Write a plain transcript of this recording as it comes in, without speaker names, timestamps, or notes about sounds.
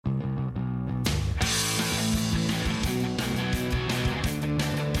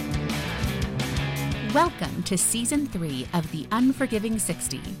Welcome to Season 3 of The Unforgiving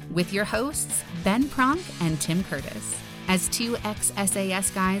 60 with your hosts, Ben Pronk and Tim Curtis. As two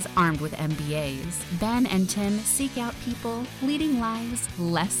ex-SAS guys armed with MBAs, Ben and Tim seek out people leading lives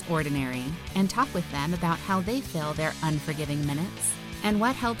less ordinary and talk with them about how they fill their unforgiving minutes and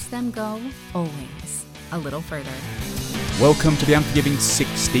what helps them go, always, a little further. Welcome to The Unforgiving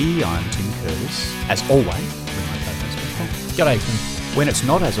 60. I'm Tim Curtis, as always, with my co-host Ben Pronk. G'day, Tim. When it's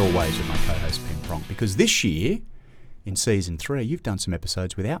not as always with my co-host Ben Pronk, because this year, in Season 3, you've done some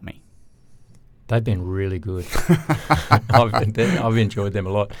episodes without me. They've been really good. I've enjoyed them a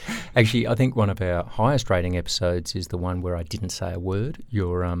lot. Actually, I think one of our highest rating episodes is the one where I didn't say a word,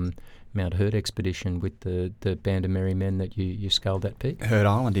 your Mount Hurt expedition with the band of merry men that you sculled that peak. Hurt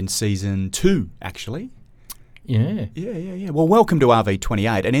Island in Season 2, actually. Yeah. Yeah. Well, welcome to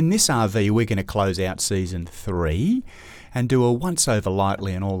RV28. And in this RV, we're going to close out Season 3 and do a once-over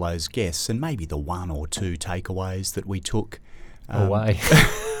lightly on all those guests and maybe the one or two takeaways that we took away.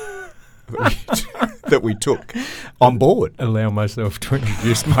 that we took on board. Allow myself to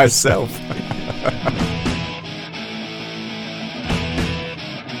introduce myself.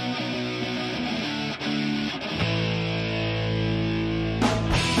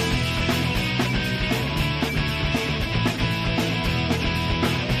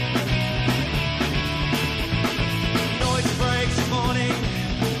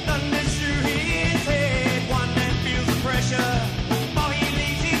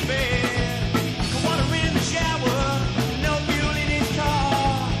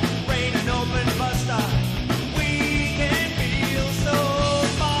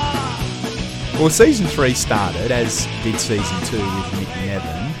 Well, Season 3 started, as did Season 2 with Mick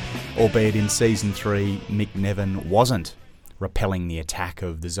Nevin, albeit in Season 3, Mick Nevin wasn't repelling the attack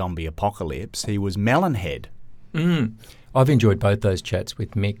of the zombie apocalypse. He was Melonhead. I've enjoyed both those chats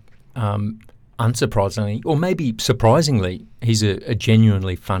with Mick. Unsurprisingly, or maybe surprisingly, he's a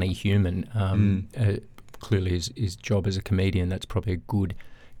genuinely funny human. Clearly his job as a comedian, that's probably a good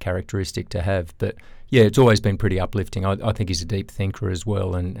characteristic to have. But yeah, it's always been pretty uplifting. I think he's a deep thinker as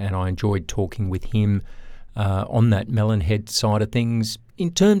well, and I enjoyed talking with him on that Melonhead side of things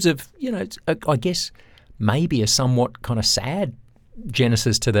in terms of, it's I guess maybe a somewhat kind of sad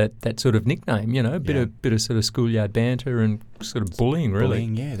genesis to that sort of nickname, a bit of sort of schoolyard banter and sort of bullying, really.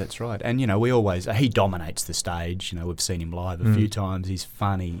 Bullying, yeah, that's right. And, he dominates the stage. We've seen him live a few times. He's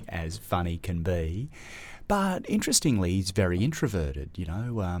funny as funny can be. But interestingly, he's very introverted,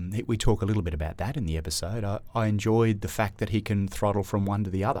 We talk a little bit about that in the episode. I enjoyed the fact that he can throttle from one to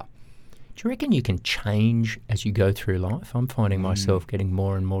the other. Do you reckon you can change as you go through life? I'm finding myself getting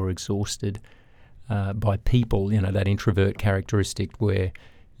more and more exhausted by people, that introvert characteristic where,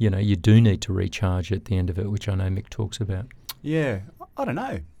 you do need to recharge at the end of it, which I know Mick talks about. Yeah, I don't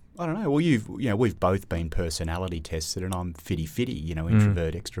know. Well, we've both been personality tested, and I'm fitty,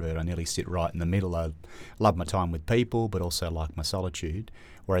 introvert, extrovert. I nearly sit right in the middle. I love my time with people, but also like my solitude.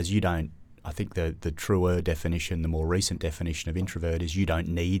 Whereas you don't. I think the truer definition, the more recent definition of introvert is you don't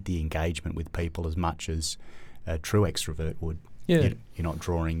need the engagement with people as much as a true extrovert would. Yeah. You're not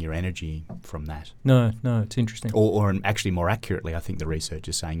drawing your energy from that. No, it's interesting. Or actually, more accurately, I think the research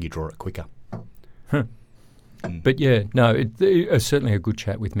is saying you draw it quicker. Huh. But yeah, no, it's certainly a good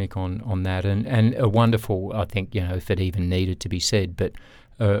chat with Mick on that, and a wonderful, I think, if it even needed to be said, but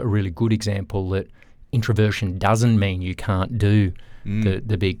a really good example that introversion doesn't mean you can't do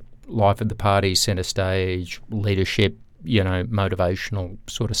the big life of the party, centre stage, leadership, motivational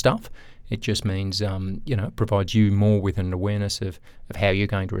sort of stuff. It just means, it provides you more with an awareness of how you're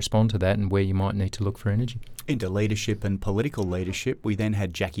going to respond to that and where you might need to look for energy. Into leadership and political leadership, we then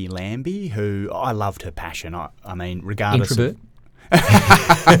had Jackie Lambie, who I loved her passion. I mean, regardless Introvert?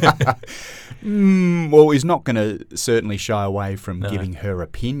 Well, he's not going to certainly shy away from giving her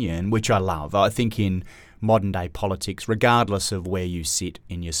opinion, which I love. I think in modern day politics, regardless of where you sit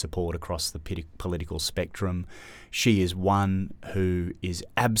in your support across the political spectrum, she is one who is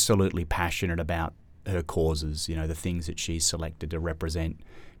absolutely passionate about her causes, the things that she's selected to represent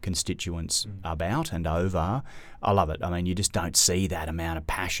constituents about and over. I love it. I mean, you just don't see that amount of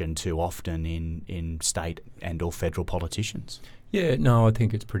passion too often in state and or federal politicians. Yeah, no, I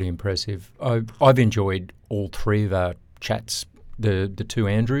think it's pretty impressive. I've enjoyed all three of our chats, the two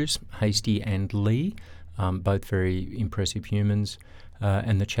Andrews, Hasty and Lee, both very impressive humans,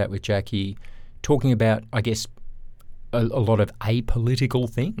 and the chat with Jackie, talking about, I guess, a lot of apolitical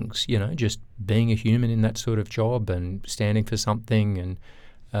things, just being a human in that sort of job and standing for something. And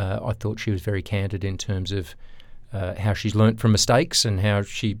I thought she was very candid in terms of how she's learnt from mistakes and how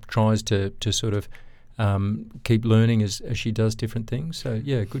she tries to sort of keep learning as she does different things. So,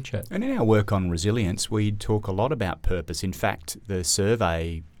 yeah, good chat. And in our work on resilience, we talk a lot about purpose. In fact, the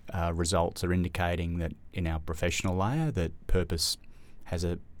survey results are indicating that in our professional layer that purpose has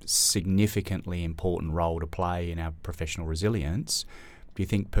a significantly important role to play in our professional resilience. Do you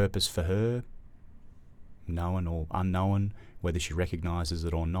think purpose for her, known or unknown, whether she recognises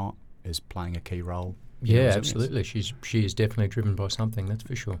it or not, is playing a key role? Yeah, absolutely. She is definitely driven by something, that's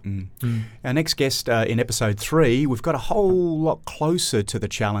for sure. Our next guest in episode 3, we've got a whole lot closer to the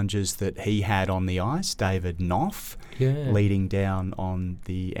challenges that he had on the ice, David Knopf, leading down on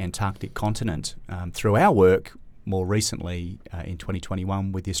the Antarctic continent. Through our work more recently in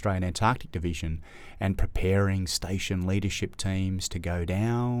 2021 with the Australian Antarctic Division and preparing station leadership teams to go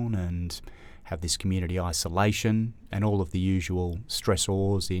down and have this community isolation and all of the usual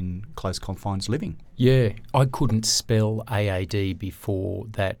stressors in close confines living. Yeah, I couldn't spell AAD before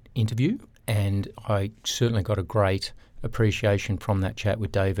that interview, and I certainly got a great appreciation from that chat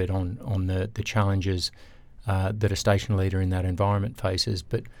with David on the challenges that a station leader in that environment faces.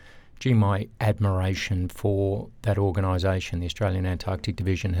 But gee, my admiration for that organisation, the Australian Antarctic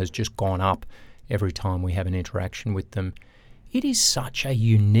Division, has just gone up every time we have an interaction with them. It is such a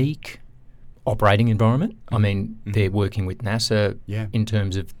unique operating environment. I mean, they're working with NASA in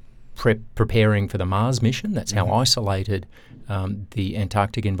terms of preparing for the Mars mission. That's how isolated the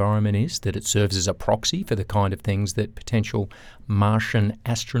Antarctic environment is, that it serves as a proxy for the kind of things that potential Martian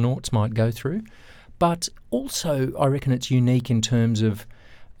astronauts might go through. But also, I reckon it's unique in terms of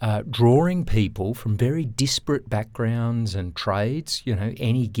drawing people from very disparate backgrounds and trades. You know,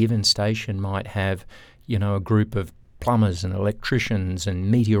 any given station might have, you know, a group of plumbers and electricians and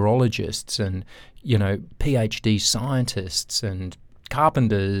meteorologists and, you know, PhD scientists and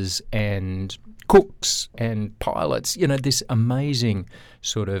carpenters and cooks and pilots, you know, this amazing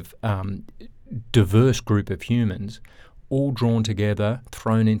sort of diverse group of humans all drawn together,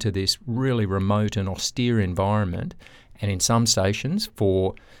 thrown into this really remote and austere environment. And in some stations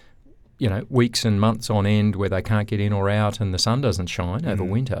for, you know, weeks and months on end where they can't get in or out and the sun doesn't shine over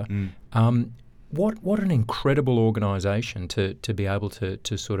winter. What an incredible organisation to be able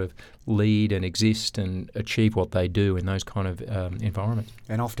to sort of lead and exist and achieve what they do in those kind of environments.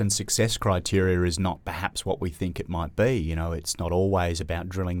 And often success criteria is not perhaps what we think it might be. You know, it's not always about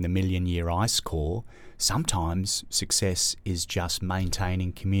drilling the million-year ice core. Sometimes success is just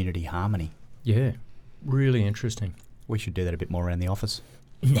maintaining community harmony. Yeah, really interesting. We should do that a bit more around the office.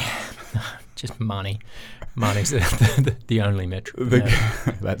 Just money. Money's the only metric.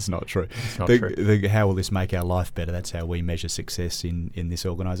 That's not true. It's not true. How will this make our life better? That's how we measure success in this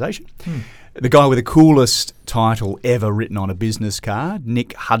organisation. The guy with the coolest title ever written on a business card,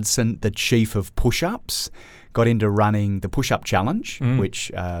 Nick Hudson, the Chief of Push-Ups, got into running the Push-Up Challenge,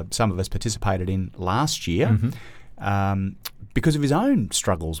 which some of us participated in last year. Because of his own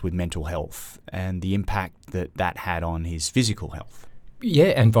struggles with mental health and the impact that had on his physical health. Yeah,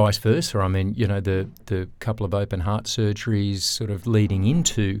 and vice versa. I mean, you know, the couple of open heart surgeries sort of leading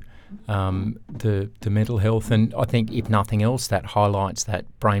into the mental health. And I think, if nothing else, that highlights that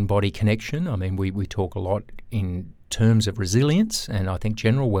brain-body connection. I mean, we talk a lot in terms of resilience and I think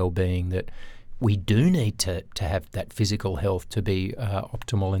general well-being, that we do need to have that physical health to be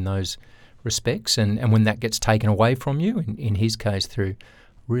optimal in those respects. And when that gets taken away from you, in his case through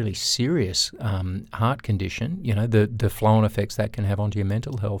really serious heart condition, you know, the flow-on effects that can have onto your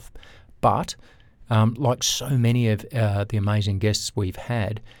mental health. But like so many of the amazing guests we've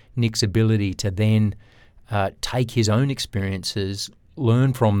had, Nick's ability to then take his own experiences,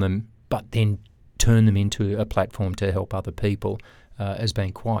 learn from them, but then turn them into a platform to help other people has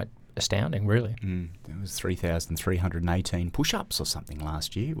been quite astounding, really. There was 3,318 push-ups or something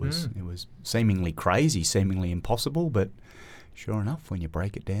last year. It was seemingly crazy, seemingly impossible, but sure enough, when you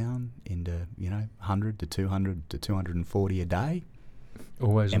break it down into, you know, 100 to 200 to 240 a day,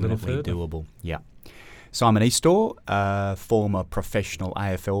 always eminently a little further. doable. Yeah. Simon Eastor, a former professional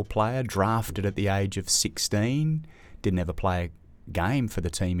AFL player, drafted at the age of 16, didn't ever play a game for the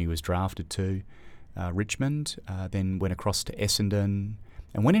team he was drafted to, Richmond, then went across to Essendon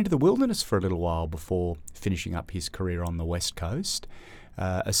and went into the wilderness for a little while before finishing up his career on the West Coast.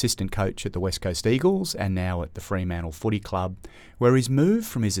 Assistant coach at the West Coast Eagles and now at the Fremantle Footy Club, where he's moved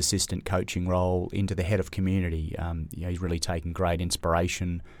from his assistant coaching role into the head of community. He's really taken great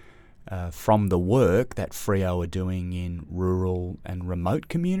inspiration from the work that Freo are doing in rural and remote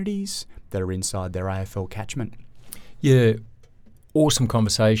communities that are inside their AFL catchment. Yeah, awesome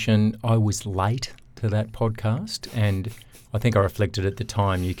conversation. I was late to that podcast, and I think I reflected at the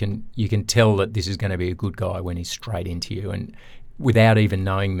time. You can tell that this is going to be a good guy when he's straight into you, and without even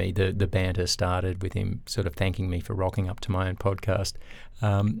knowing me, the banter started with him sort of thanking me for rocking up to my own podcast.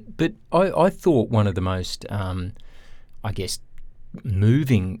 But I thought one of the most, I guess,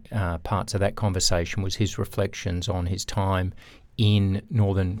 moving parts of that conversation was his reflections on his time in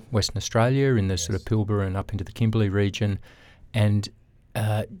northern Western Australia, in the sort of Pilbara and up into the Kimberley region. And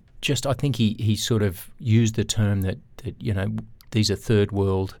just I think he sort of used the term that these are third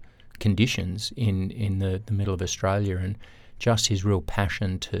world conditions in the middle of Australia, and just his real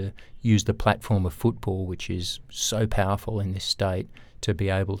passion to use the platform of football, which is so powerful in this state, to be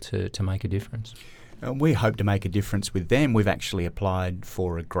able to make a difference. We hope to make a difference with them. We've actually applied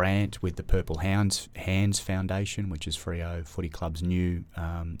for a grant with the Purple Hands Foundation, which is Freo Footy Club's new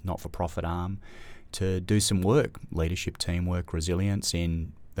not-for-profit arm, to do some work, leadership, teamwork, resilience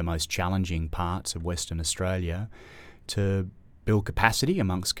in the most challenging parts of Western Australia, to build capacity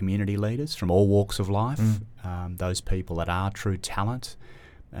amongst community leaders from all walks of life, those people that are true talent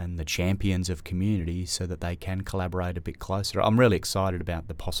and the champions of community, so that they can collaborate a bit closer. I'm really excited about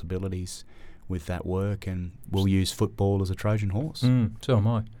the possibilities with that work, and we'll use football as a Trojan horse. So am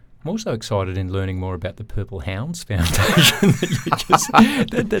I. I'm also excited in learning more about the Purple Hounds Foundation.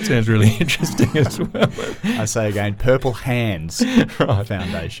 that sounds really interesting as well. I say again, Purple Hands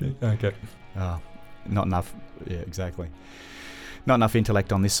Foundation. Okay. Not enough. Yeah, exactly. Not enough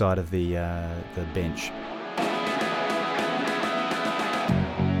intellect on this side of the bench.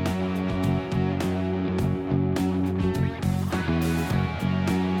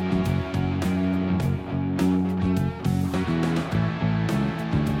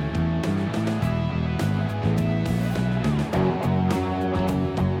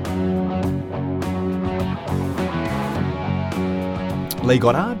 Lee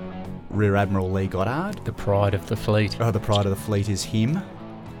Goddard, Rear Admiral Lee Goddard. The pride of the fleet. Oh, the pride of the fleet is him.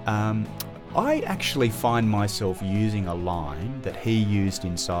 I actually find myself using a line that he used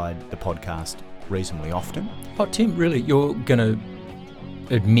inside the podcast reasonably often. Oh, Tim, really, you're going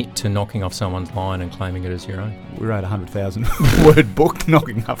to admit to knocking off someone's line and claiming it as your own? We wrote a 100,000 word book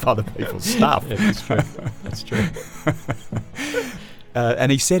knocking off other people's stuff. Yeah, that's true. That's true.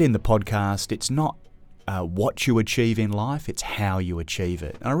 And he said in the podcast, it's not what you achieve in life, it's how you achieve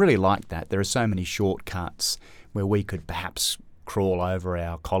it. And I really like that. There are so many shortcuts where we could perhaps crawl over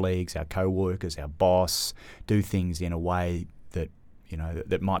our colleagues, our co-workers, our boss, do things in a way that,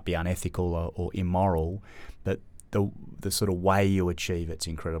 that might be unethical or immoral, but the sort of way you achieve it's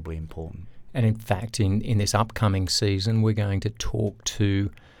incredibly important. And in fact, in this upcoming season, we're going to talk to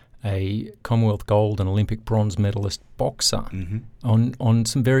a Commonwealth gold and Olympic bronze medalist boxer on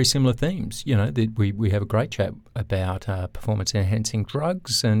some very similar themes. We have a great chat about performance-enhancing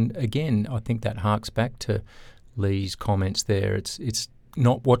drugs, and again, I think that harks back to Lee's comments there. It's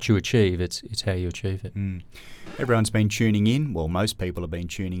not what you achieve, it's how you achieve it. Everyone's been tuning in. Well, most people have been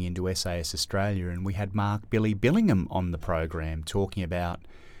tuning into SAS Australia, and we had Mark Billy Billingham on the program talking about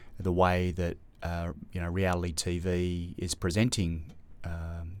the way that reality TV is presenting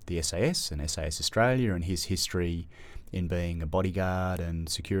the SAS and SAS Australia, and his history in being a bodyguard and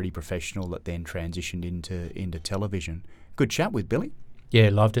security professional that then transitioned into television. Good chat with Billy. Yeah,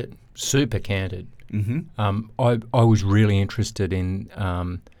 loved it. Super candid. I was really interested in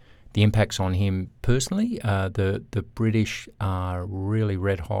the impacts on him personally. The British are really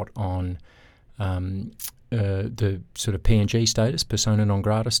red hot on the sort of PNG status, persona non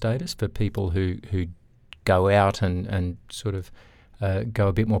grata status, for people who go out and sort of go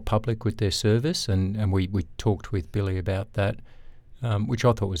a bit more public with their service, and we talked with Billy about that, which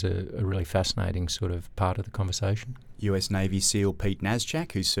I thought was a really fascinating sort of part of the conversation. US Navy SEAL Pete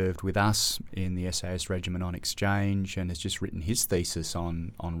Nazjak, who served with us in the SAS Regiment on Exchange and has just written his thesis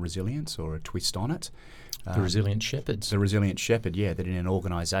on resilience, or a twist on it. The Resilient Shepherds. The Resilient Shepherd, yeah, that in an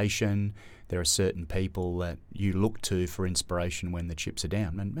organisation there are certain people that you look to for inspiration when the chips are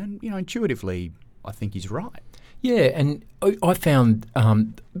down. And intuitively, I think he's right. Yeah, and I found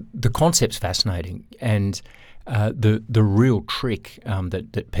the concept's fascinating, and the real trick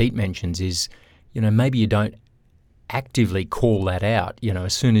that Pete mentions is, maybe you don't actively call that out.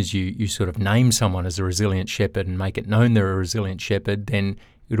 As soon as you sort of name someone as a resilient shepherd and make it known they're a resilient shepherd, then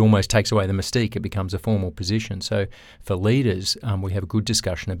it almost takes away the mystique. It becomes a formal position. So for leaders, we have a good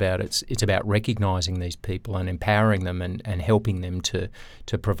discussion about it. It's about recognising these people and empowering them and helping them to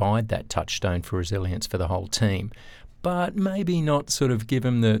provide that touchstone for resilience for the whole team. But maybe not sort of give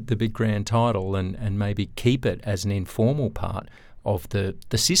them the big grand title, and maybe keep it as an informal part of the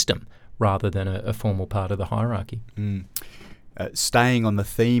system rather than a formal part of the hierarchy. Staying on the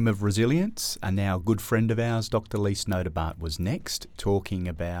theme of resilience, a now good friend of ours, Dr. Lise Nodebart, was next, talking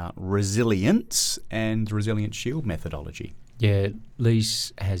about resilience and Resilient Shield methodology. Yeah,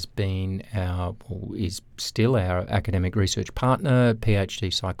 Lise has been is still our academic research partner,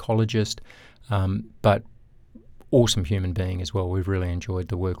 PhD psychologist, but awesome human being as well. We've really enjoyed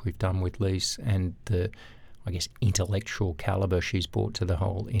the work we've done with Lise and the, I guess, intellectual calibre she's brought to the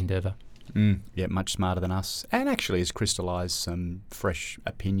whole endeavour. Yeah, much smarter than us, and actually has crystallised some fresh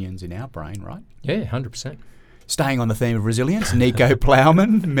opinions in our brain, right? Yeah, 100%. Staying on the theme of resilience, Nico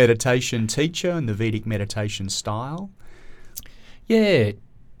Plowman, meditation teacher and the Vedic meditation style. Yeah,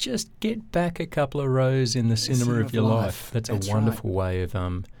 just get back a couple of rows in the cinema of your life. That's a wonderful way of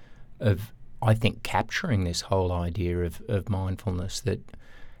I think capturing this whole idea of mindfulness.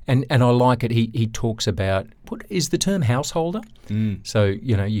 And I like it. He talks about, what is the term, householder? So,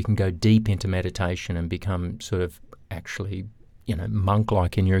 you can go deep into meditation and become sort of actually,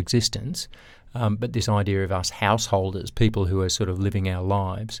 monk-like in your existence. But this idea of us householders, people who are sort of living our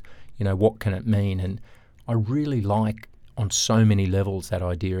lives, what can it mean? And I really like, on so many levels, that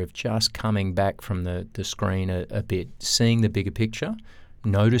idea of just coming back from the screen a bit, seeing the bigger picture,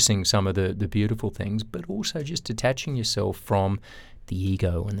 noticing some of the beautiful things, but also just detaching yourself from the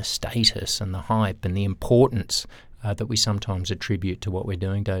ego and the status and the hype and the importance that we sometimes attribute to what we're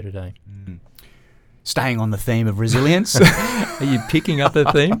doing day to day. Staying on the theme of resilience. Are you picking up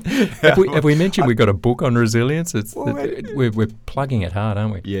a theme? Have we mentioned we've got a book on resilience? We're plugging it hard,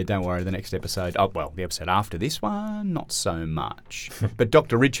 aren't we? Yeah, don't worry. The next episode, the episode after this one, not so much. But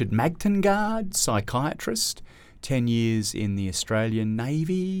Dr. Richard Magtengard, psychiatrist, 10 years in the Australian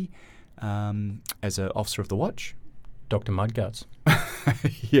Navy as an officer of the watch. Dr. Mudguts.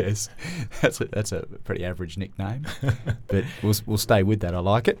 Yes, that's a pretty average nickname, but we'll stay with that. I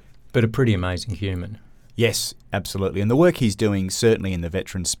like it. But a pretty amazing human. Yes, absolutely. And the work he's doing, certainly in the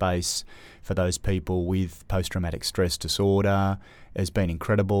veteran space, for those people with post-traumatic stress disorder, has been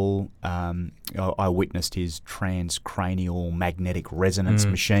incredible. I witnessed his transcranial magnetic resonance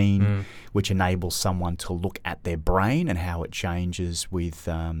machine, which enables someone to look at their brain and how it changes with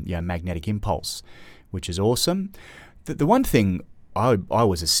magnetic impulse, which is awesome. The one thing I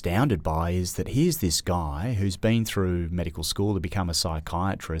was astounded by is that here's this guy who's been through medical school to become a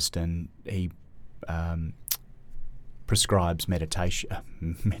psychiatrist, and he prescribes medication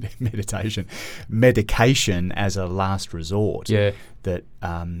as a last resort. Yeah. That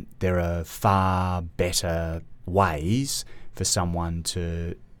there are far better ways for someone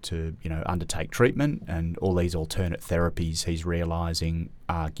to undertake treatment, and all these alternate therapies he's realising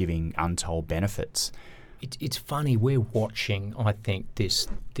are giving untold benefits. It's funny, we're watching, I think, this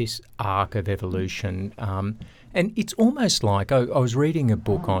arc of evolution, and it's almost like, I was reading a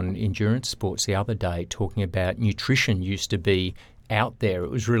book on endurance sports the other day talking about nutrition used to be out there.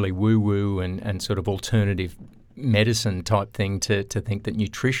 It was really woo-woo and sort of alternative medicine type thing to think that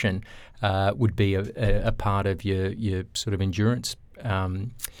nutrition would be a part of your sort of endurance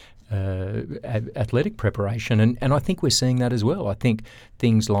athletic preparation, and I think we're seeing that as well. I think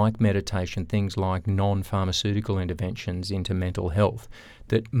things like meditation, things like non-pharmaceutical interventions into mental health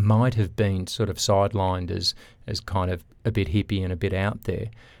that might have been sort of sidelined as kind of a bit hippie and a bit out there,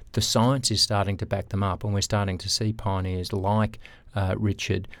 the science is starting to back them up, and we're starting to see pioneers like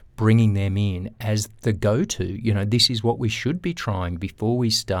Richard bringing them in as the go-to. This is what we should be trying before we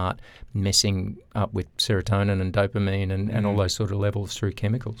start messing up with serotonin and dopamine and all those sort of levels through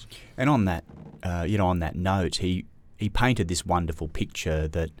chemicals. And on that, on that note, he painted this wonderful picture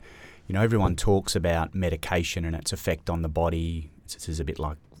that, everyone talks about medication and its effect on the body. This is a bit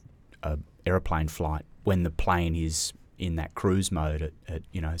like an aeroplane flight when the plane is in that cruise mode at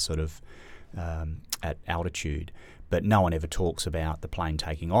altitude. But no one ever talks about the plane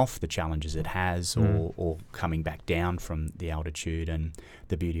taking off, the challenges it has, or coming back down from the altitude. And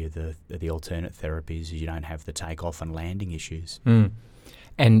the beauty of the alternate therapies is you don't have the takeoff and landing issues.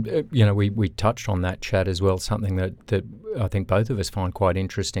 And, we touched on that, Chad, as well, something that I think both of us find quite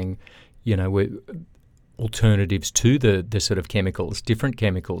interesting. Alternatives to the sort of chemicals, different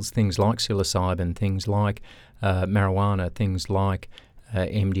chemicals, things like psilocybin, things like marijuana, things like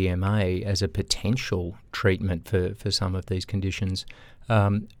MDMA as a potential treatment for some of these conditions.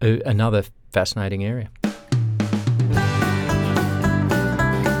 Another fascinating area.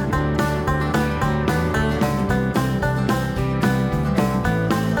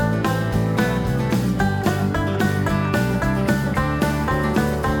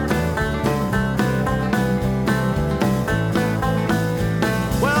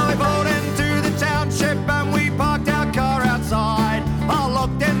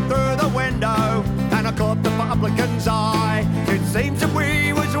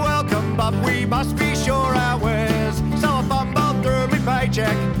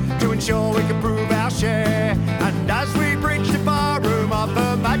 To ensure we can prove our share, and as we bridge the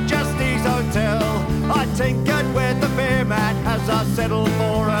Majesty's Hotel. I tinkered with the beer mat as I settled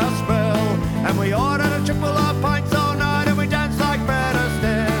for a spell. And we ordered a triple of pints all night and we danced like Fred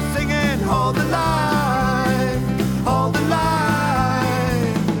Astaire, singing hold the line, hold the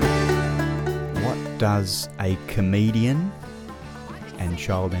line. What does a comedian and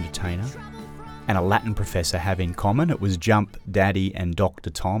child entertainer and a Latin professor have in common? It was Jump Daddy and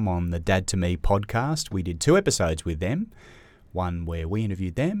Dr. Tom on the Dad to Me podcast. We did 2 episodes with them, one where we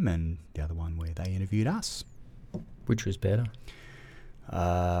interviewed them and the other one where they interviewed us. Which was better?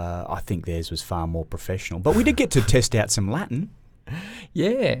 I think theirs was far more professional, but we did get to test out some Latin.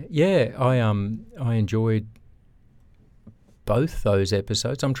 Yeah. I enjoyed both those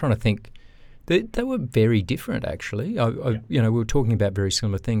episodes. I'm trying to think. They were very different, actually. We were talking about very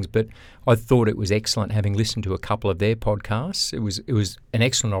similar things, but I thought it was excellent having listened to a couple of their podcasts. It was an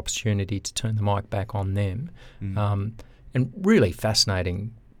excellent opportunity to turn the mic back on them, and really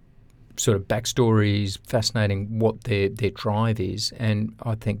fascinating sort of backstories, fascinating what their drive is, and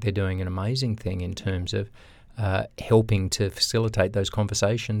I think they're doing an amazing thing in terms of helping to facilitate those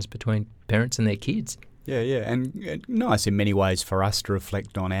conversations between parents and their kids. Yeah, and nice in many ways for us to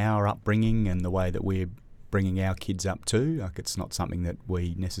reflect on our upbringing and the way that we're bringing our kids up too. Like, it's not something that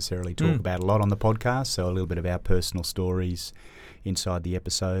we necessarily talk about a lot on the podcast, so a little bit of our personal stories inside the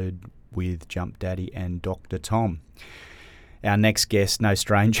episode with Jump Daddy and Dr. Tom. Our next guest, no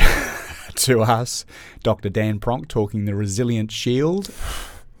stranger to us, Dr. Dan Pronk, talking The Resilient Shield.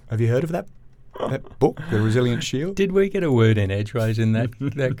 Have you heard of that book, The Resilient Shield? Did we get a word in edgeways in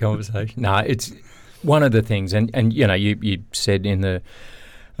that conversation? No, it's one of the things, and you said in the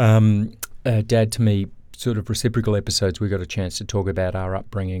Dad to Me sort of reciprocal episodes, we got a chance to talk about our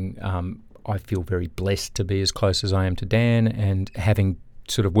upbringing. I feel very blessed to be as close as I am to Dan, and having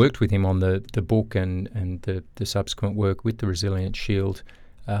sort of worked with him on the book and the subsequent work with the Resilient Shield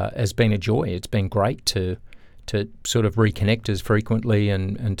has been a joy. It's been great to sort of reconnect as frequently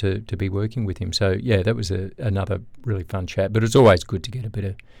and to be working with him. So yeah, that was another really fun chat. But it's always good to get a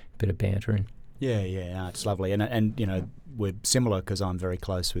bit of banter in. Yeah, no, it's lovely, and we're similar because I'm very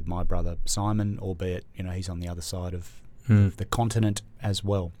close with my brother Simon, albeit he's on the other side of the continent as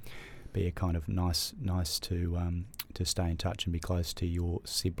well. Be a kind of nice to stay in touch and be close to your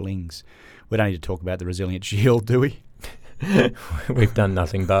siblings. We don't need to talk about the Resilient Shield, do we? We've done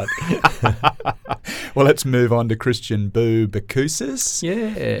nothing but. Well, let's move on to Christian Boo Bacoussis.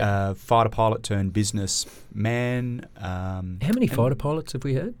 Yeah. Fighter pilot turned businessman. How many fighter pilots have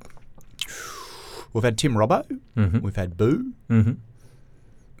we had? We've had Tim Robbo. Mm-hmm. We've had Boo. Mm-hmm.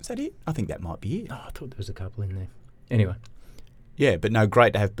 Is that it? I think that might be it. Oh, I thought there was a couple in there. Anyway. Yeah, but no,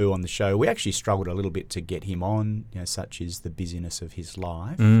 great to have Boo on the show. We actually struggled a little bit to get him on, such is the busyness of his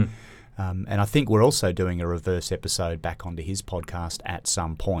life. And I think we're also doing a reverse episode back onto his podcast at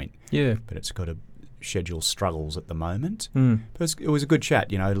some point. Yeah. But it's got a schedule struggles at the moment. But it was a good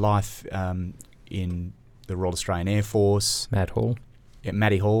chat, life in the Royal Australian Air Force. Matt Hall. Yeah,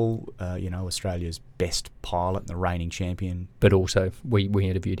 Matty Hall, Australia's best pilot and the reigning champion. But also, we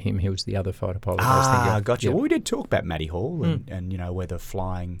interviewed him. He was the other fighter pilot. I was thinking, gotcha. Yeah. Well, we did talk about Matty Hall and whether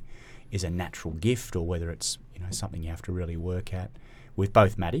flying is a natural gift or whether it's something you have to really work at with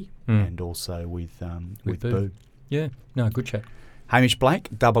both Matty and also with Boo. Yeah, no, good chat. Hamish Blake,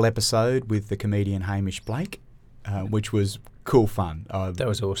 double episode with the comedian Hamish Blake, which was cool fun. That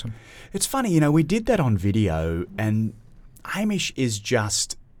was awesome. It's funny, we did that on video and Hamish is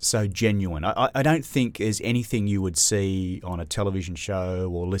just so genuine. I don't think there's anything you would see on a television show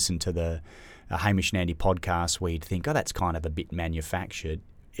or listen to the Hamish and Andy podcast where you'd think, that's kind of a bit manufactured.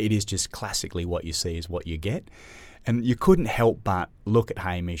 It is just classically what you see is what you get. And you couldn't help but look at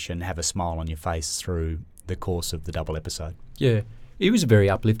Hamish and have a smile on your face through the course of the double episode. Yeah, it was a very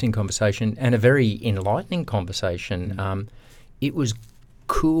uplifting conversation and a very enlightening conversation. It was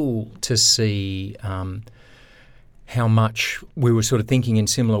cool to see how much we were sort of thinking in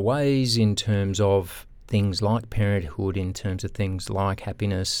similar ways in terms of things like parenthood, in terms of things like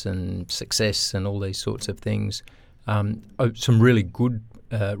happiness and success and all these sorts of things. Some really good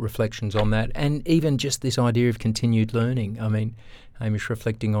reflections on that, and even just this idea of continued learning. I mean, Hamish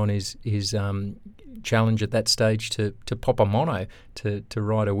reflecting on his challenge at that stage to pop a mono, to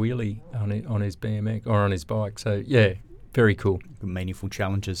ride a wheelie on his BMX or on his bike. So, yeah, very cool. Meaningful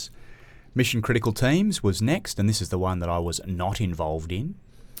challenges. Mission Critical Teams was next, and this is the one that I was not involved in.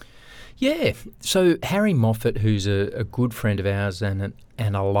 Yeah. So Harry Moffat, who's a good friend of ours and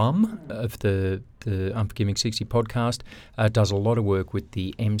an alum of the Unforgiving 60 podcast, does a lot of work with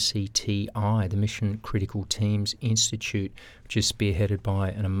the MCTI, the Mission Critical Teams Institute, which is spearheaded by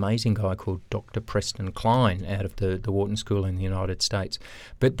an amazing guy called Dr. Preston Klein out of the Wharton School in the United States.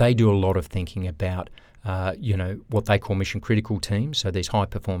 But they do a lot of thinking about what they call mission critical teams, so these high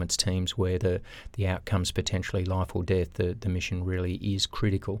performance teams where the outcome's potentially life or death, the mission really is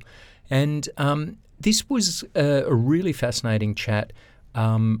critical. And this was a really fascinating chat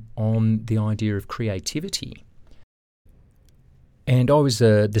on the idea of creativity. And I was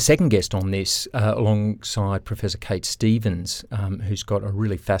the second guest on this alongside Professor Kate Stevens, who's got a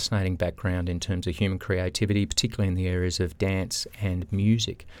really fascinating background in terms of human creativity, particularly in the areas of dance and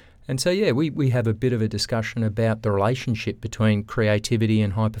music. And so, we have a bit of a discussion about the relationship between creativity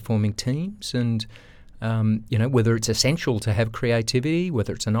and high-performing teams and, whether it's essential to have creativity,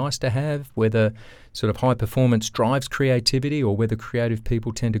 whether it's a nice to have, whether sort of high performance drives creativity or whether creative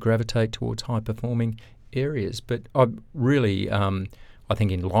people tend to gravitate towards high-performing areas. But I really, I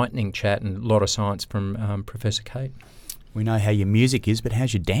think, enlightening chat and a lot of science from Professor Kate. We know how your music is, but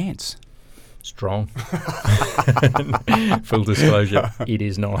how's your dance? Strong. Full disclosure, it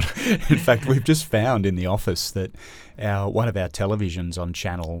is not. In fact, we've just found in the office that one of our televisions on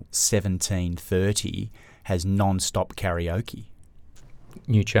channel 1730 has non-stop karaoke.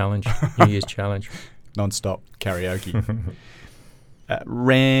 New challenge, New Year's challenge. Non-stop karaoke.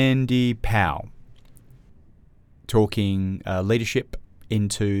 Randy Powell talking leadership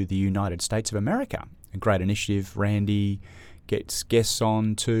into the United States of America. A great initiative. Randy gets guests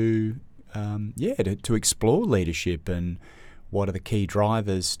on to explore leadership and what are the key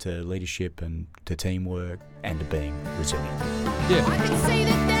drivers to leadership and to teamwork and to being resilient. Yeah. I could see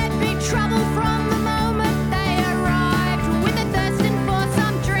that there'd be trouble from the moment they arrived, with a thirsting for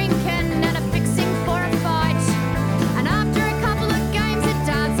some drinking and a fixing for a fight. And after a couple of games of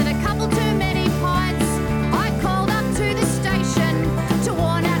darts and a couple too many pints, I called up to the station to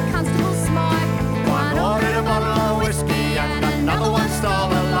warn out Constable Smythe. One ordered a bottle of whiskey and another one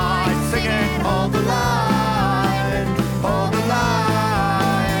stole a line, singing hold the line, hold the line.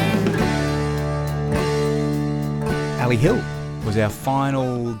 Ali Hill was our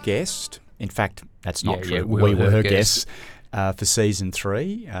final guest. In fact, that's not true. Yeah, we were her guests for season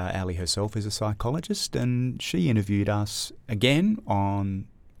 3. Ali herself is a psychologist, and she interviewed us again on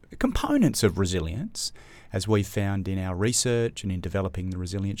components of resilience, as we found in our research and in developing the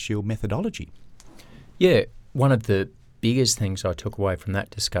Resilience Shield methodology. Yeah, one of the biggest things I took away from that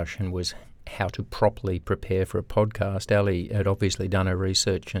discussion was how to properly prepare for a podcast. Ali had obviously done her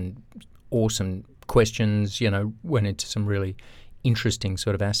research and awesome questions, went into some really interesting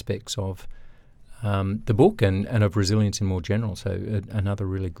sort of aspects of the book and of resilience in more general. So another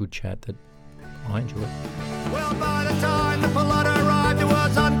really good chat that I enjoyed. Well, by the time the pilot arrived, it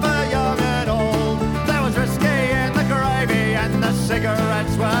was on for young and old. There was whiskey in the gravy and the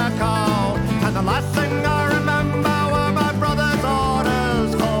cigarettes were cold. And the last thing I remember were my brother's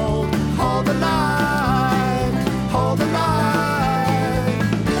orders. Hold the line, hold the line.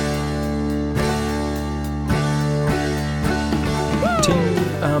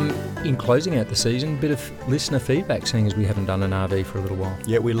 Tim, in closing out the season, a bit of listener feedback, seeing as we haven't done an RV for a little while.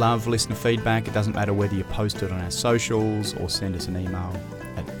 Yeah, we love listener feedback. It doesn't matter whether you post it on our socials or send us an email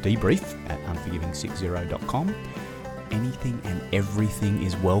at debrief@unforgiving60.com. Anything and everything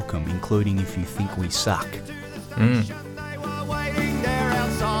is welcome, including if you think we suck. They were waiting there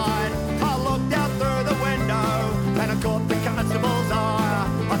outside. I looked out through the window and I caught the constable's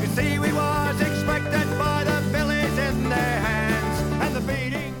eye. I could see we was expected by the billies in their hands and the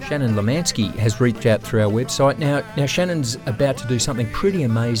beating. Shannon Lemansky has reached out through our website. Now Shannon's about to do something pretty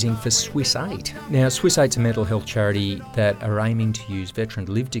amazing for Swiss 8. Now, Swiss 8's a mental health charity that are aiming to use veteran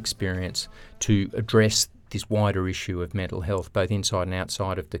lived experience to address this wider issue of mental health, both inside and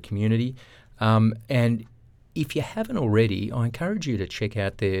outside of the community. And if you haven't already, I encourage you to check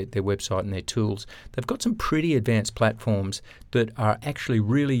out their website and their tools. They've got some pretty advanced platforms that are actually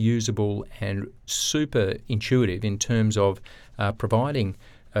really usable and super intuitive in terms of providing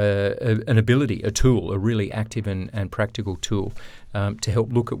an ability, a tool, a really active and practical tool to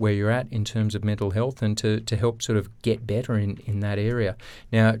help look at where you're at in terms of mental health and to help sort of get better in that area.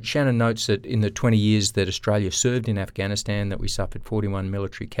 Now, Shannon notes that in the 20 years that Australia served in Afghanistan, that we suffered 41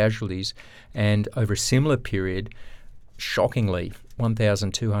 military casualties, and over a similar period, shockingly,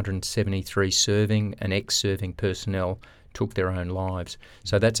 1,273 serving and ex-serving personnel took their own lives.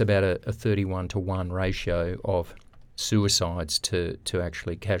 So that's about a 31-to-1 ratio of suicides to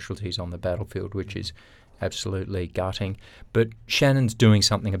actually casualties on the battlefield, which is absolutely gutting. But Shannon's doing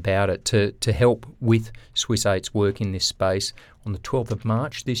something about it to help with Swiss 8's work in this space. On the 12th of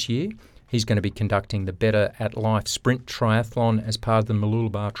March this year, he's going to be conducting the Better at Life Sprint Triathlon as part of the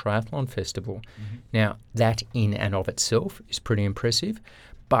Mooloolaba Triathlon Festival. Mm-hmm. Now, that in and of itself is pretty impressive,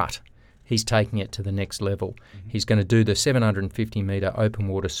 but he's taking it to the next level. Mm-hmm. He's going to do the 750-metre open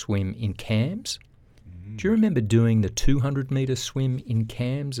water swim in Cairns. Mm-hmm. Do you remember doing the 200-metre swim in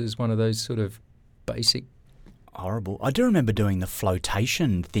Cairns as one of those sort of basic... Horrible. I do remember doing the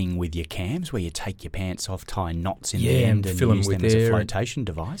flotation thing with your cams where you take your pants off, tie knots in the end and fill use them as a flotation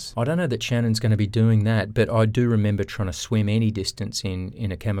device. I don't know that Shannon's going to be doing that, but I do remember trying to swim any distance in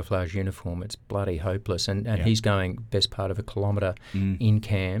a camouflage uniform. It's bloody hopeless. And he's going best part of a kilometre in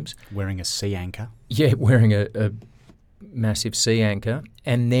Cairns. Wearing a sea anchor. Yeah, wearing a massive sea anchor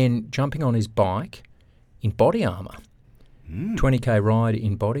and then jumping on his bike in body armour. 20k ride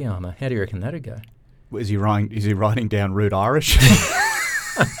in body armour. How do you reckon that'd go? Is he riding down Route Irish?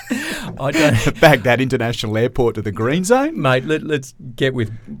 I don't Baghdad International Airport to the green zone? Mate, let's get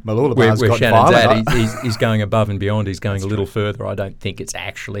with Mooloolaba's where got Shannon's violent. at. He's going above and beyond. He's going a little further. I don't think it's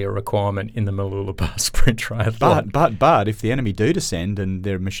actually a requirement in the Mooloolaba Sprint Triathlon. But if the enemy do descend and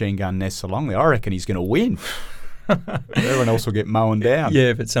their machine gun nests along there, I reckon he's going to win. Everyone else will get mown down. Yeah,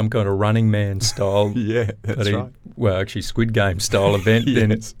 if it's some kind of Running Man style. Yeah, that's right. Well, actually, Squid Game style event,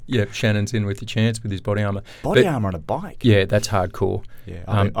 Yes. then Shannon's in with your chance with his body armour. Body armour on a bike? Yeah, that's hardcore. Yeah,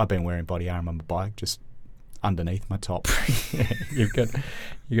 I've been wearing body armour on my bike, just underneath my top. You've got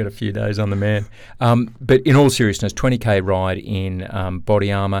a few days on the man. But in all seriousness, 20k ride in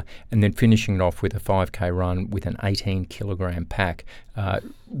body armour and then finishing it off with a 5k run with an 18-kilogram pack,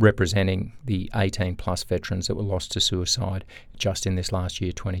 representing the 18-plus veterans that were lost to suicide just in this last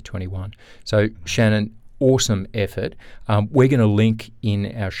year, 2021. So, Shannon, awesome effort. We're going to link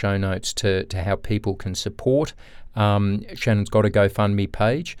in our show notes to how people can support. Shannon's got a GoFundMe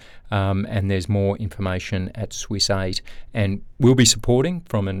page, and there's more information at Swiss 8. And we'll be supporting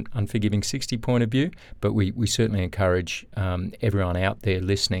from an Unforgiving 60 point of view, but we certainly encourage everyone out there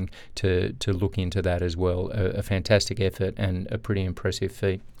listening to look into that as well. A fantastic effort and a pretty impressive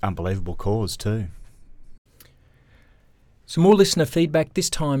feat. Unbelievable cause too. Some more listener feedback, this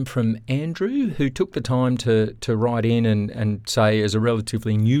time from Andrew, who took the time to write in and say, as a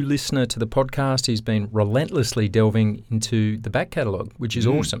relatively new listener to the podcast, he's been relentlessly delving into the back catalogue, which is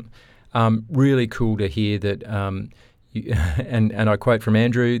awesome. Really cool to hear that, and I quote from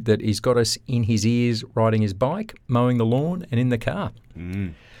Andrew, that he's got us in his ears riding his bike, mowing the lawn and in the car.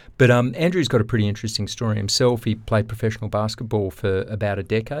 But Andrew's got a pretty interesting story himself. He played professional basketball for about a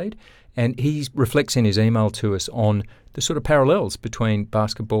decade, and he reflects in his email to us on the sort of parallels between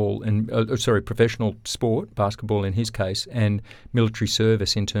basketball and, professional sport, basketball in his case, and military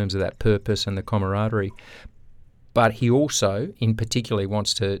service in terms of that purpose and the camaraderie. But he also, in particular,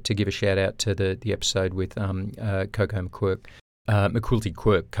 wants to give a shout out to the episode with Coco McQuilty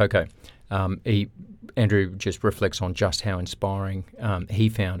Quirk, Coco. Andrew just reflects on just how inspiring he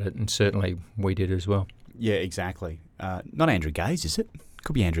found it, and certainly we did as well. Yeah, exactly. Not Andrew Gaze, is it?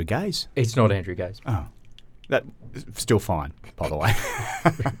 Could be Andrew Gaze. It's not Andrew Gaze. Oh, that's still fine, by the way.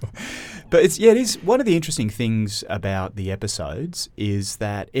 But it is one of the interesting things about the episodes is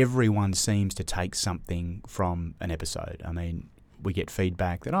that everyone seems to take something from an episode. I mean, we get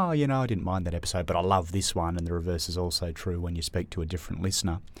feedback that, I didn't mind that episode, but I love this one, and the reverse is also true when you speak to a different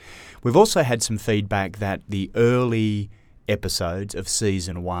listener. We've also had some feedback that the early episodes of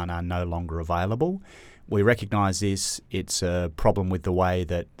Season 1 are no longer available. We recognise this. It's a problem with the way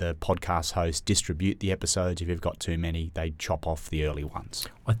that the podcast hosts distribute the episodes. If you've got too many, they chop off the early ones.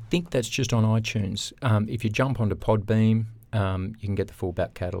 I think that's just on iTunes. If you jump onto Podbean, you can get the full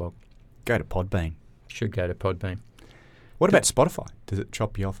back catalogue. Go to Podbean. Should go to Podbean. What about Spotify? Does it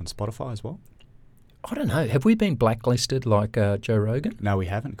chop you off on Spotify as well? I don't know. Have we been blacklisted like Joe Rogan? No, we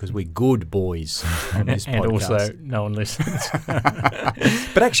haven't, because we're good boys on this and podcast. Also, no one listens.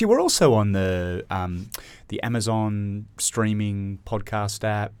 But actually, we're also on the Amazon streaming podcast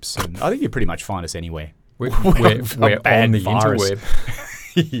apps, and I think you pretty much find us anywhere. We're on the interweb.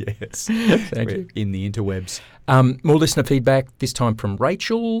 Yes. Thank you. In the interwebs. More listener feedback, this time from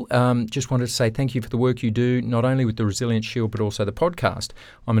Rachel. Just wanted to say thank you for the work you do, not only with the Resilience Shield, but also the podcast.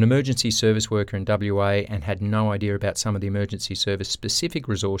 I'm an emergency service worker in WA and had no idea about some of the emergency service specific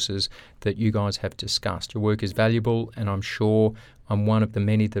resources that you guys have discussed. Your work is valuable, and I'm sure I'm one of the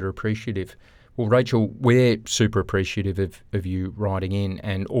many that are appreciative. Well, Rachel, we're super appreciative of you writing in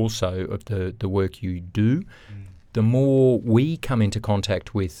and also of the work you do. The more we come into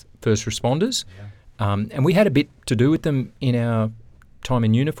contact with first responders, and we had a bit to do with them in our time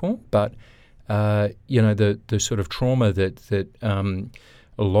in uniform, but the sort of trauma that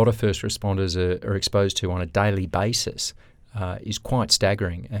a lot of first responders are exposed to on a daily basis is quite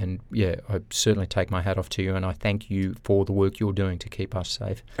staggering. And I certainly take my hat off to you, and I thank you for the work you're doing to keep us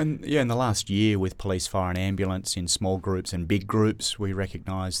safe. And in the last year with police, fire and ambulance in small groups and big groups, we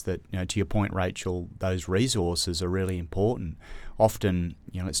recognise that, to your point, Rachel, those resources are really important. Often,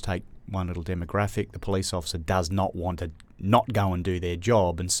 let's take one little demographic, the police officer does not want to not go and do their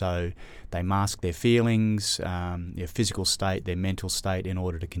job, and so they mask their feelings, their physical state, their mental state in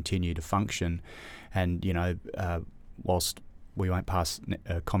order to continue to function. And, whilst we won't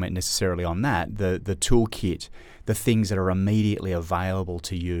comment necessarily on that, the toolkit, the things that are immediately available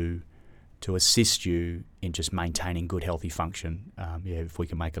to you to assist you in just maintaining good, healthy function, if we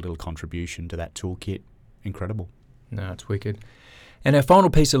can make a little contribution to that toolkit, incredible. No, it's wicked. And our final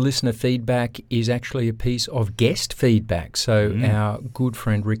piece of listener feedback is actually a piece of guest feedback. So our good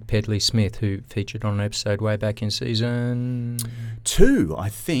friend Rick Pedley-Smith, who featured on an episode way back in season 2, I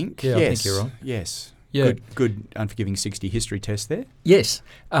think. Yeah, yes. I think you're right. Yes. Yeah. Good Unforgiving 60 history test there. Yes.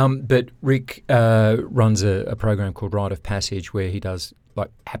 But Rick runs a program called Rite of Passage where he does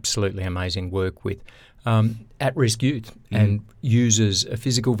absolutely amazing work with at-risk youth and uses a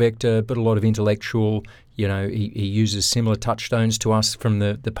physical vector but a lot of intellectual. He uses similar touchstones to us from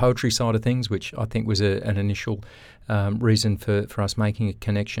the poetry side of things, which I think was an initial reason for us making a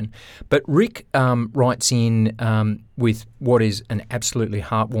connection. But Rick writes in with what is an absolutely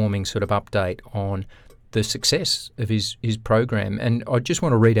heartwarming sort of update on the success of his program. And I just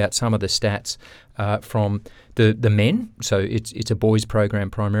want to read out some of the stats from the men. So it's a boys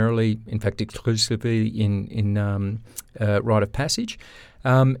program primarily, in fact exclusively in Rite of Passage.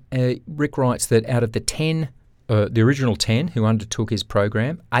 Rick writes that out of the original 10 who undertook his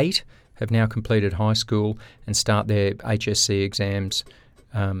program, 8 have now completed high school and start their HSC exams.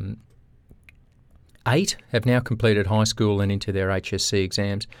 8 have now completed high school and into their HSC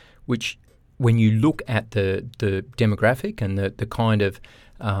exams, which when you look at the demographic and the kind of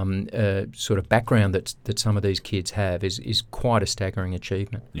sort of background that some of these kids have is quite a staggering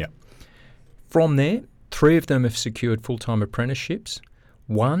achievement. Yeah. From there, 3 of them have secured full-time apprenticeships.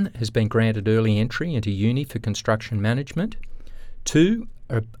 1 has been granted early entry into uni for construction management. 2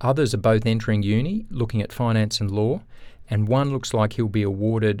 others are both entering uni, looking at finance and law. And 1 looks like he'll be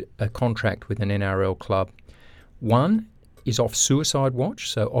awarded a contract with an NRL club. 1 is off suicide watch,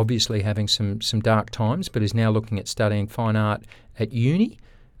 so obviously having some dark times, but is now looking at studying fine art at uni.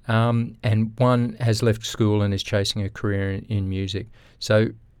 And 1 has left school and is chasing a career in music. So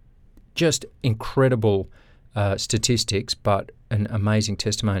just incredible statistics, but an amazing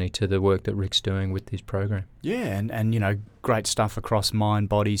testimony to the work that Rick's doing with this program. Yeah, and great stuff across mind,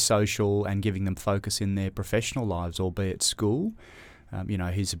 body, social, and giving them focus in their professional lives, albeit school.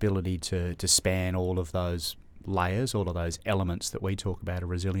 His ability to span all of those layers, all of those elements that we talk about of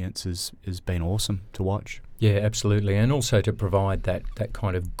resilience has been awesome to watch. Yeah, absolutely. And also to provide that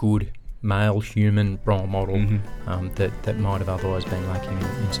kind of good male human role model that might have otherwise been lacking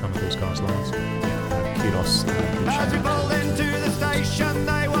in some of these guys' lives. Kudos. As we pulled into the station,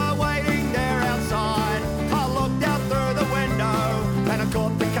 they were waiting there outside. I looked out through the window and I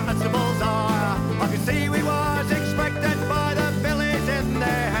caught the constable's eye. I could see we was expected by the billies in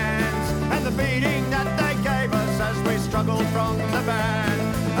their hands and the beating that they gave us as we struggled from the van.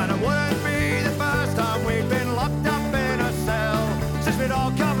 And it wouldn't be the first time we'd been locked up in a cell since we'd all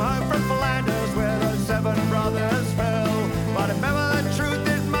come home from Flanders where those 7 brothers fell. But if ever the truth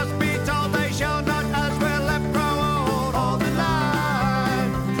it must be told, they shall not.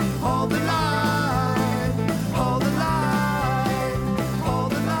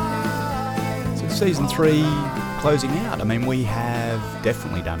 Season 3 closing out. I mean, we have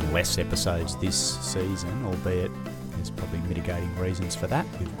definitely done less episodes this season, albeit there's probably mitigating reasons for that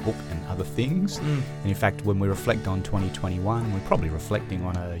with book and other things. And in fact, when we reflect on 2021, we're probably reflecting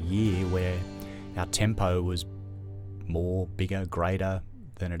on a year where our tempo was more, bigger, greater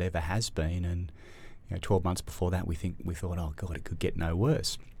than it ever has been. And 12 months before that, we thought, oh God, it could get no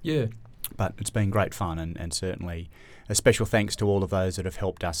worse. Yeah. But it's been great fun, and certainly a special thanks to all of those that have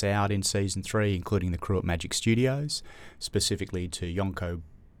helped us out in Season 3, including the crew at Magic Studios, specifically to Yonko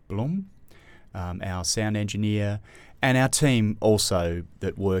Blum, our sound engineer, and our team also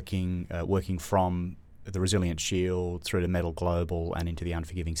that working from the Resilient Shield through to Metal Global and into the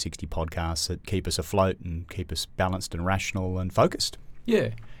Unforgiving 60 podcasts that keep us afloat and keep us balanced and rational and focused. Yeah.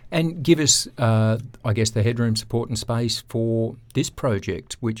 And give us, I guess, the headroom, support and space for this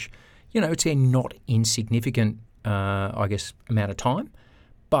project, which, it's a not insignificant, amount of time,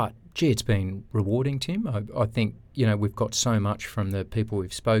 but it's been rewarding, Tim. I think, we've got so much from the people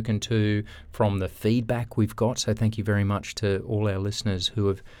we've spoken to, from the feedback we've got. So thank you very much to all our listeners who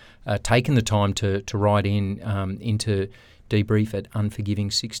have taken the time to write into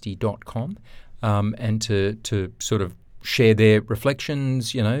debrief@unforgiving60.com and to sort of share their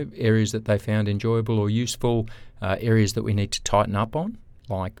reflections, areas that they found enjoyable or useful, areas that we need to tighten up on,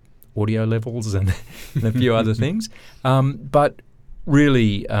 like audio levels and a few other things. But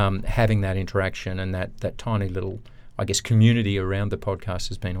really having that interaction and that tiny little, I guess, community around the podcast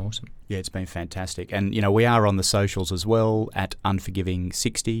has been awesome. Yeah, it's been fantastic. And, we are on the socials as well at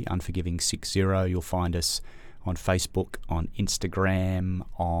Unforgiving60, Unforgiving60. You'll find us on Facebook, on Instagram,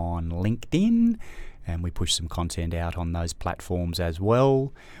 on LinkedIn, and we push some content out on those platforms as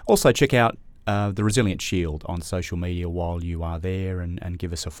well. Also, check out the Resilient Shield on social media while you are there and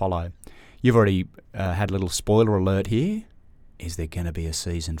give us a follow. You've already had a little spoiler alert here. Is there going to be a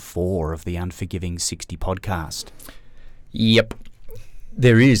season 4 of the Unforgiving 60 podcast? Yep,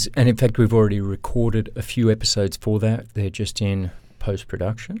 there is. And in fact, we've already recorded a few episodes for that. They're just in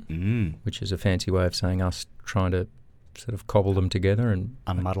post-production, which is a fancy way of saying us trying to sort of cobble them together and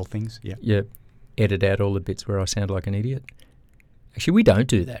unmuddle things. Yeah, edit out all the bits where I sound like an idiot. Actually, we don't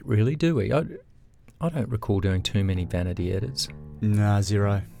do that really, do we? I don't recall doing too many vanity edits. No,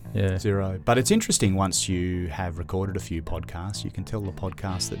 zero. Yeah. Zero. But it's interesting once you have recorded a few podcasts, you can tell the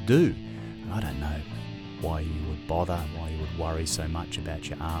podcasts that do. I don't know why you would bother, why you would worry so much about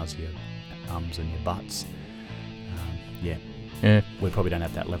your R's, your ums and your buts. Yeah. We probably don't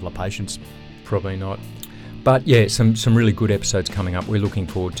have that level of patience. Probably not. But yeah, some really good episodes coming up. We're looking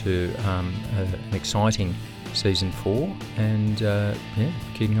forward to an exciting season 4 and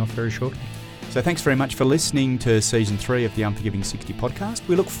kicking off very shortly. So thanks very much for listening to Season 3 of the Unforgiving 60 podcast.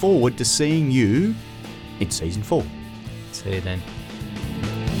 We look forward to seeing you in Season 4. See you then.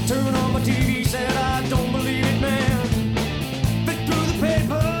 Turn on my TV, said I don't believe it, man. Flick through the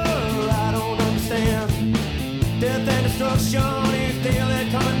paper, I don't understand. Death and destruction is daily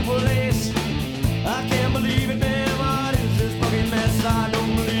coming police. I can't believe it, man. What is this fucking mess? I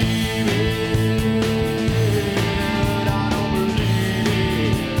don't believe it.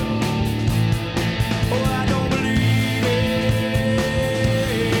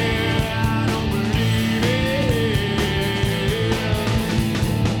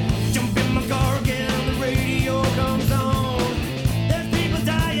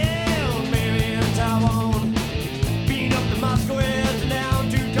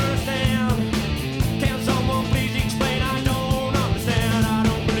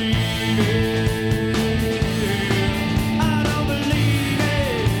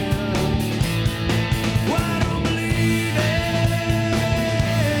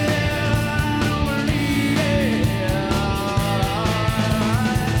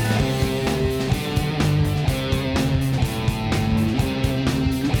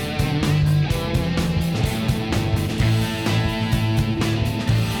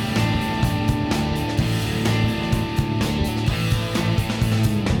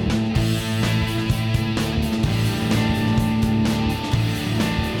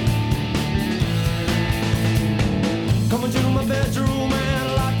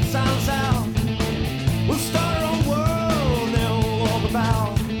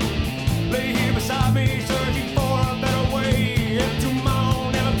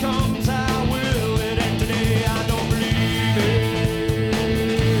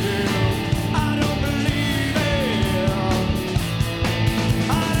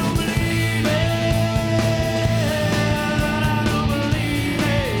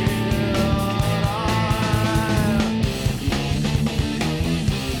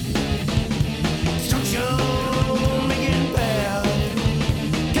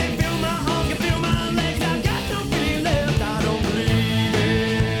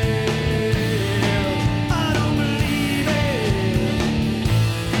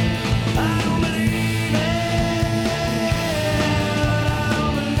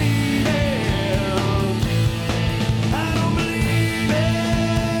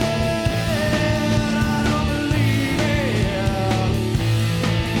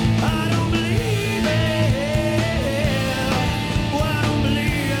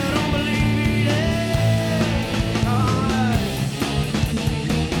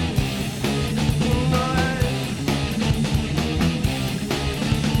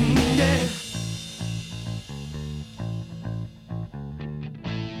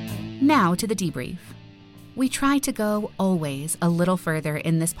 Now to the debrief. We try to go always a little further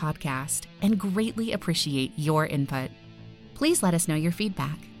in this podcast and greatly appreciate your input. Please let us know your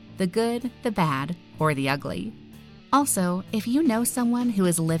feedback, the good, the bad, or the ugly. Also, if you know someone who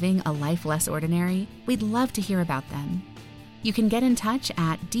is living a life less ordinary, we'd love to hear about them. You can get in touch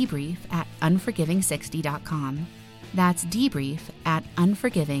at debrief@unforgiving60.com. That's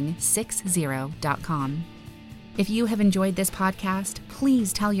debrief@unforgiving60.com. If you have enjoyed this podcast,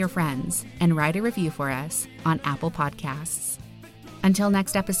 please tell your friends and write a review for us on Apple Podcasts. Until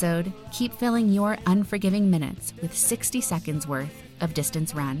next episode, keep filling your unforgiving minutes with 60 seconds worth of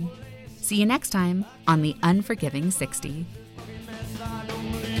distance run. See you next time on the Unforgiving 60.